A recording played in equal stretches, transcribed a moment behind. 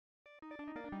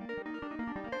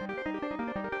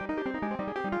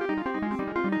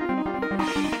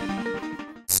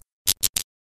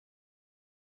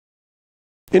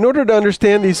In order to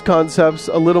understand these concepts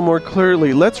a little more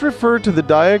clearly, let's refer to the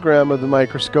diagram of the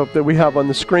microscope that we have on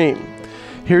the screen.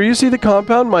 Here you see the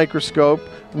compound microscope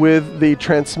with the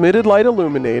transmitted light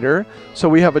illuminator. So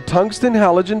we have a tungsten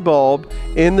halogen bulb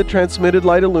in the transmitted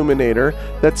light illuminator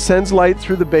that sends light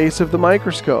through the base of the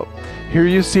microscope. Here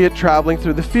you see it traveling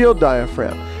through the field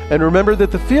diaphragm. And remember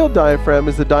that the field diaphragm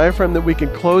is the diaphragm that we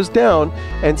can close down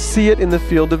and see it in the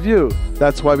field of view.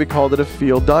 That's why we called it a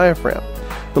field diaphragm.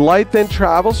 The light then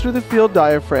travels through the field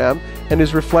diaphragm and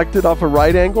is reflected off a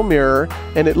right angle mirror,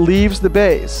 and it leaves the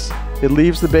base. It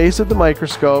leaves the base of the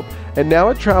microscope, and now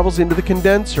it travels into the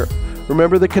condenser.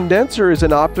 Remember, the condenser is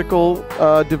an optical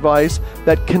device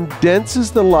that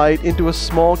condenses the light into a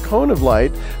small cone of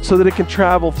light so that it can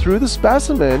travel through the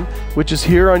specimen, which is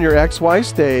here on your XY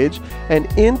stage, and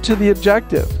into the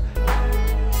objective.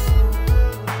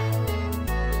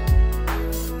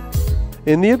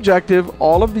 In the objective,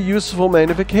 all of the useful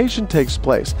magnification takes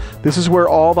place. This is where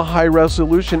all the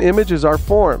high-resolution images are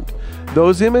formed.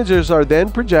 Those images are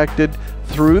then projected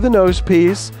through the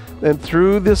nosepiece and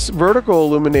through this vertical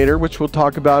illuminator, which we'll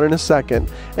talk about in a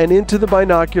second, and into the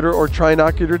binocular or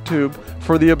trinocular tube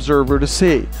for the observer to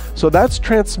see. So that's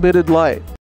transmitted light.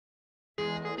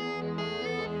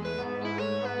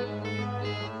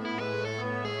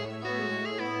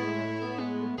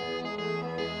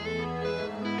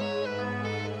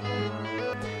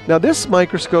 Now this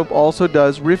microscope also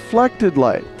does reflected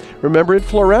light. Remember, in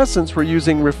fluorescence we're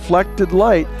using reflected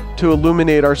light to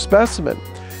illuminate our specimen.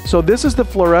 So this is the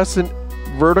fluorescent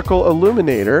vertical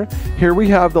illuminator. Here we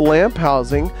have the lamp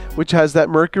housing, which has that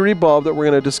mercury bulb that we're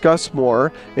going to discuss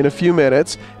more in a few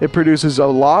minutes. It produces a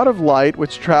lot of light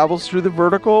which travels through the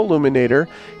vertical illuminator.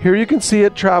 Here you can see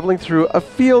it traveling through a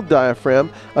field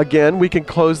diaphragm. Again, we can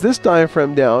close this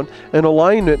diaphragm down and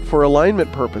align it for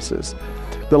alignment purposes.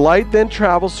 The light then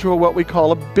travels through what we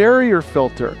call a barrier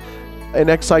filter, an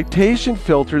excitation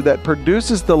filter that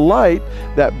produces the light,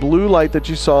 that blue light that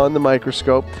you saw in the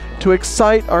microscope, to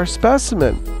excite our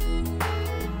specimen.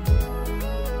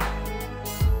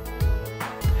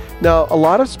 Now, a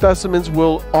lot of specimens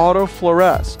will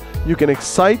autofluoresce. You can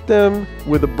excite them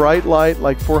with a bright light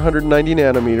like 490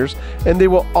 nanometers, and they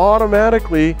will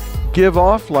automatically give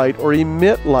off light or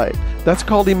emit light. That's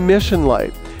called emission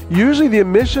light. Usually the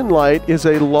emission light is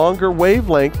a longer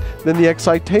wavelength than the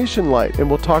excitation light, and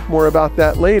we'll talk more about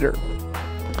that later.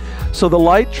 So the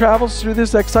light travels through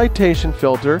this excitation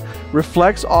filter,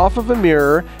 reflects off of a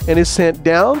mirror, and is sent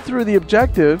down through the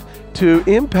objective to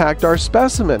impact our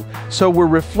specimen. So we're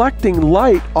reflecting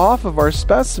light off of our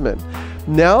specimen.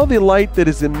 Now the light that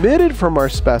is emitted from our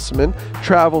specimen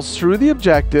travels through the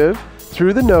objective,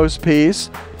 through the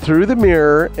nosepiece, through the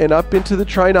mirror, and up into the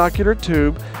trinocular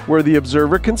tube where the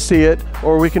observer can see it,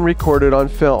 or we can record it on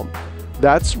film.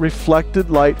 That's reflected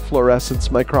light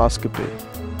fluorescence microscopy.